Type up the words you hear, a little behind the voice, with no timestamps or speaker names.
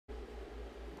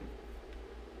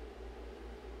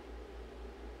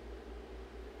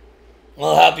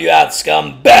I'll help you out,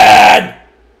 scumbag!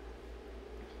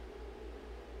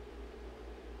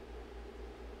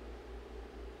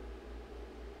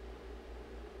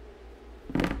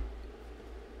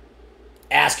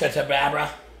 Askatababra.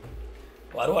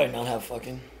 Why do I not have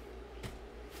fucking...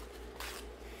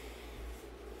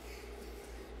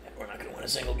 Yeah, we're not gonna win a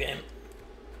single game.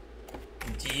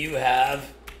 Do you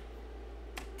have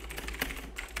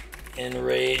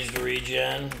enraged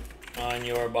regen on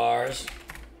your bars?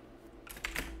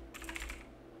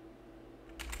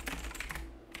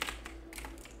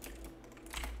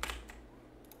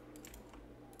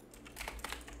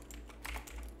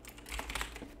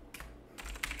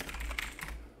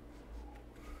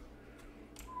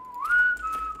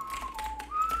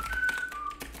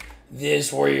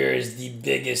 This warrior is the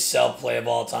biggest self-play of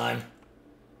all time.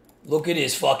 Look at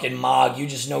his fucking mog. You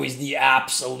just know he's the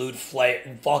absolute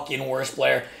fucking worst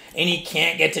player. And he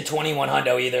can't get to 21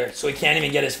 hundo either. So he can't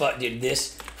even get his Dude,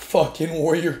 this fucking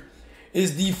warrior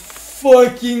is the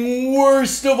fucking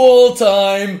worst of all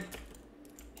time.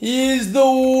 He is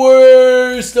the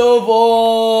worst of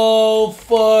all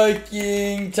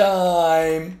fucking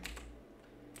time.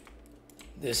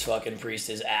 This fucking priest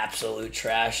is absolute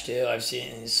trash, too. I've seen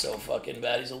it. He's so fucking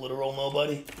bad. He's a literal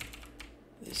nobody.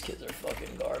 These kids are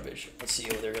fucking garbage. Let's see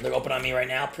who they're open on me right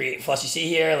now. Plus, you see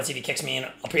here. Let's see if he kicks me in.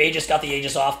 Pre-Aegis got the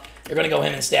Aegis off. They're going to go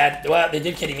him instead. Well, they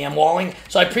did kitty me. I'm walling.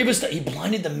 So I pre-boosted. He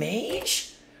blinded the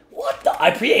mage? What the?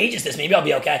 I pre-Aegis this. Maybe I'll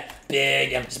be okay.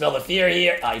 Big. Spell the fear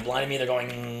here. He blinded me. They're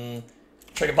going...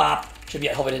 Trigger pop. Should be...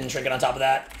 I hope I didn't trinket on top of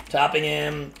that. Topping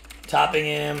him. Topping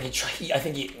him. I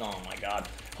think he... Oh, my God.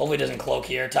 Hopefully he doesn't cloak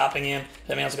here. Topping him.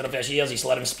 Something else going to flash heals. He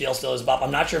let him steal still his bop. I'm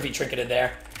not sure if he trinketed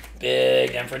there.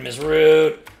 Big. Emperor Miss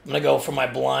Root. I'm going to go for my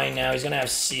blind now. He's going to have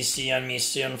CC on me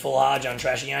soon. Full Hodge on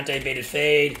Trashiante. Baited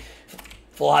Fade.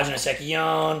 Full Hodge on a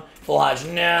Sekion. Full Hodge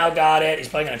now. Got it. He's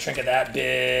probably going to trinket that.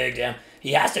 Big. Damn.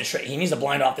 He has to he needs to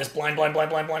blind off this. Blind.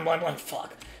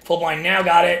 Fuck. Full blind now.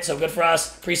 Got it. So good for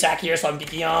us. Pre-sack here. So I'm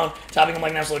Geekion. Topping him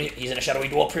like an absolute... He's in a Shadowy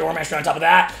Duel. Pre-War Master on top of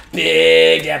that.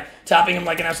 Big. Damn. Topping him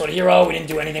like an absolute hero. We didn't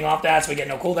do anything off that, so we get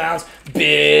no cooldowns.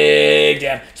 Big.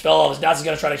 Damn. Spell all his dots. He's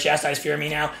going to try to chastise fear me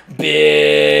now.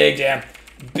 Big. Damn.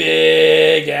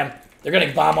 Big. Damn. They're going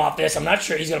to bomb off this. I'm not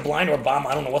sure he's going to blind or bomb.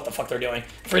 I don't know what the fuck they're doing.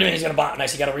 Freedom, he's going to bomb.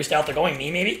 Nice, he got a restealth. They're going me,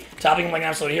 maybe. Topping him like an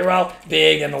absolute hero.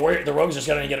 Big. And the rogue's just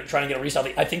going to trying to get a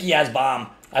restealth. I think he has bomb.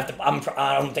 I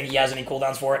don't think he has any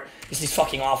cooldowns for it. He's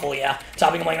fucking awful, yeah.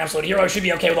 Topping him like an absolute hero. Should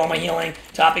be okay with all my healing.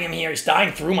 Topping him here. He's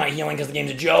dying through my healing because the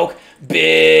game's a joke.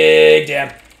 Big.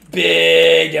 Damn.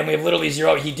 Big. Damn. We have literally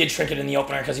zero. He did trinket in the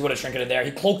opener because he would have trinketed there.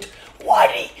 He cloaked. Why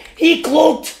did he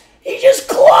cloaked. He just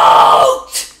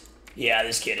cloaked. Yeah,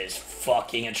 this kid is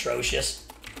fucking atrocious.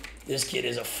 This kid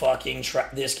is a fucking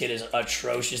this kid is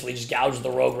atrociously just gouged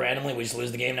the rogue randomly. We just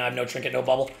lose the game now. I have no trinket, no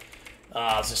bubble.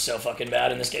 This is so fucking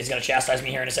bad. And this guy's gonna chastise me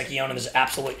here in a Sekion, and this is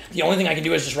absolutely... The only thing I can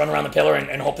do is just run around the pillar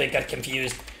and hope they get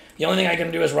confused. The only thing I can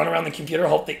do is run around the computer,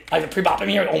 hope they... I can pre-bop him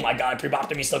here. Oh my god,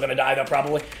 pre-bopped him. He's still gonna die, though,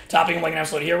 probably. Topping him like an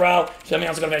absolute hero. Something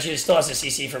else is gonna... He still has a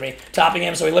CC for me. Topping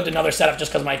him, so he lived another setup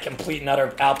just because of my complete and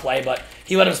utter outplay, but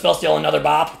he let him spell steal another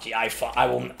bop. Gee, I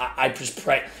just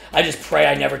pray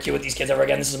I never queue with these kids ever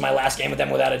again. This is my last game with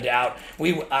them, without a doubt.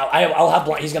 I'll have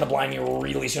blind... He's gonna blind me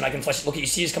really soon. I can flesh... Look, you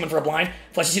see he's coming for a blind?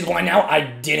 Flesh, you see the blind now? I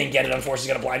didn't get it, unfortunately. He's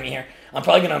gonna blind me here. I'm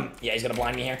probably gonna... Yeah, he's gonna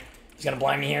blind me here. He's gonna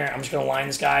blind me here. I'm just gonna line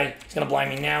this guy. He's gonna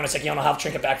blind me now. In a second, I'll have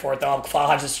trinket back for it though. I'll full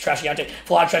hodge this Trashiante.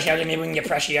 Full hodge Trashiante. Maybe we can get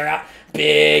pressure out.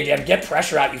 Big. Yeah, get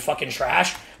pressure out, you fucking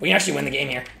trash. We can actually win the game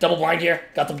here. Double blind here.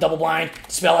 Got the double blind.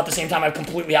 Spell at the same time. I've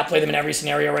completely outplayed them in every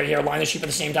scenario right here. Line the sheep at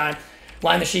the same time.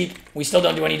 Line the sheep. We still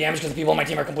don't do any damage because the people on my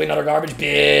team are complete and utter garbage.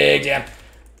 Big. Damn.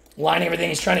 Lining everything.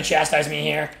 He's trying to chastise me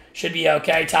here. Should be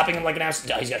okay. Topping him like an ass.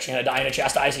 He's actually gonna die in a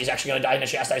chastise. He's actually gonna die in a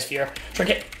chastise fear.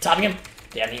 Trinket. Topping him.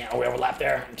 Damn, yeah, we overlap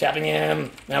there. I'm tapping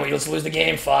him. Now let's lose the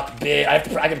game. Fuck. Big. I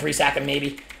can pre-sack him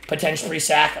maybe. Potential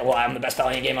pre-sack. Well, I'm the best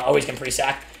Paladin in the game. I always can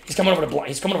pre-sack. He's coming over to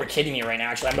he's coming over kidding me right now.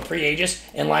 Actually, I'm a pre-Aegis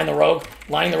and line the rogue.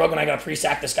 Lining the rogue, and I gotta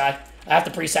pre-sack this guy. I have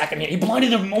to pre-sack him here. He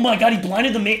blinded him. Oh my god, he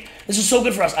blinded the mate. This is so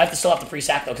good for us. I still have to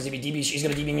pre-sack though, because if he DBs, he's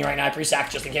gonna DB me right now. I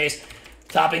pre-sack just in case.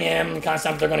 Topping him.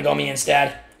 Constant. They're gonna go me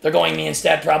instead. They're going me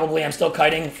instead probably. I'm still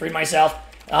kiting. Freed myself.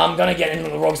 I'm gonna get into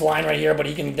the rogue's line right here, but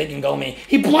they can go me.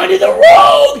 He blinded the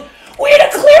rogue! We had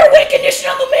a clear win condition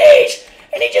on the mage,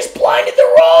 and he just blinded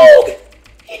the rogue!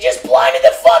 He just blinded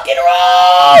the fucking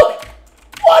rogue!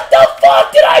 What the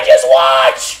fuck did I just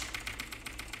watch?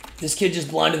 This kid just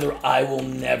blinded the... I will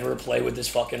never play with this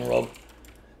fucking rogue.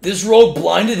 This rogue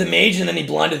blinded the mage, and then he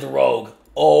blinded the rogue.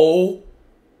 Oh.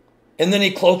 And then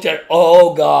he cloaked it.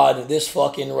 Oh, God. This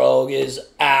fucking rogue is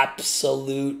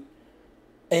absolute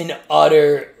and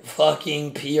utter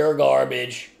fucking pure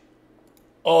garbage.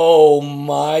 Oh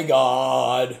my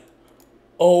god.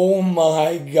 Oh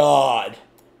my god.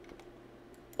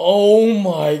 Oh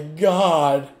my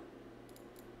god.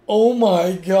 Oh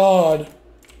my god.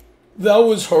 That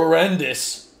was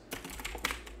horrendous.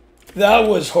 That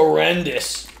was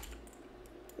horrendous.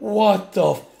 What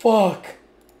the fuck?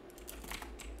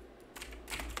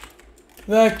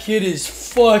 That kid is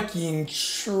fucking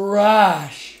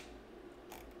trash.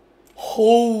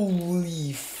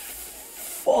 Holy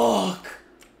fuck.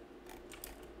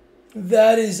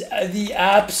 That is the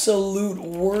absolute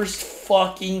worst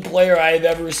fucking player I have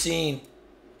ever seen.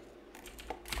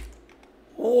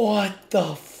 What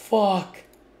the fuck?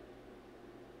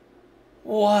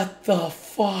 What the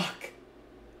fuck?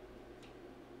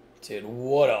 Dude,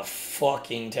 what a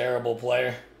fucking terrible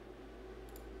player.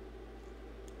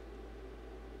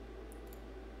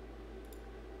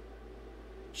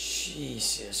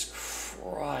 Jesus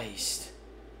Christ.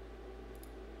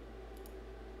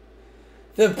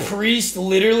 The priest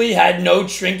literally had no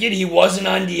trinket. He wasn't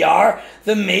on DR.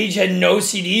 The mage had no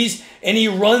CDs. And he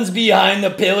runs behind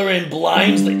the pillar and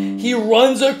blinds. He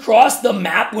runs across the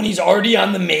map when he's already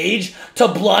on the mage to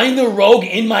blind the rogue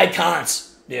in my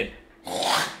cons. Dude.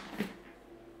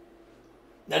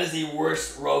 That is the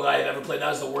worst rogue I have ever played.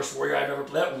 That is the worst warrior I've ever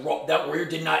played. That warrior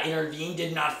did not intervene,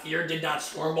 did not fear, did not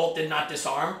stormbolt, did not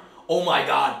disarm. Oh my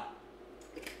god.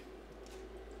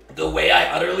 The way I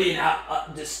utterly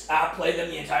outplayed them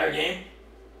the entire game.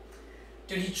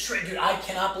 Dude, dude, I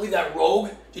cannot believe that rogue.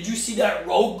 Did you see that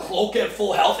rogue cloak at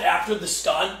full health after the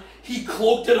stun? He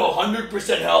cloaked at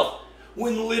 100% health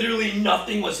when literally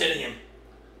nothing was hitting him.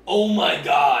 Oh my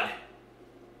god.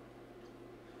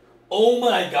 Oh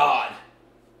my god.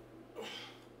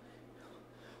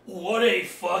 What a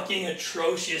fucking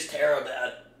atrocious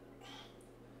Terabad.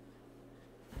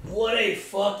 What a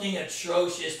fucking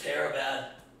atrocious Terabad.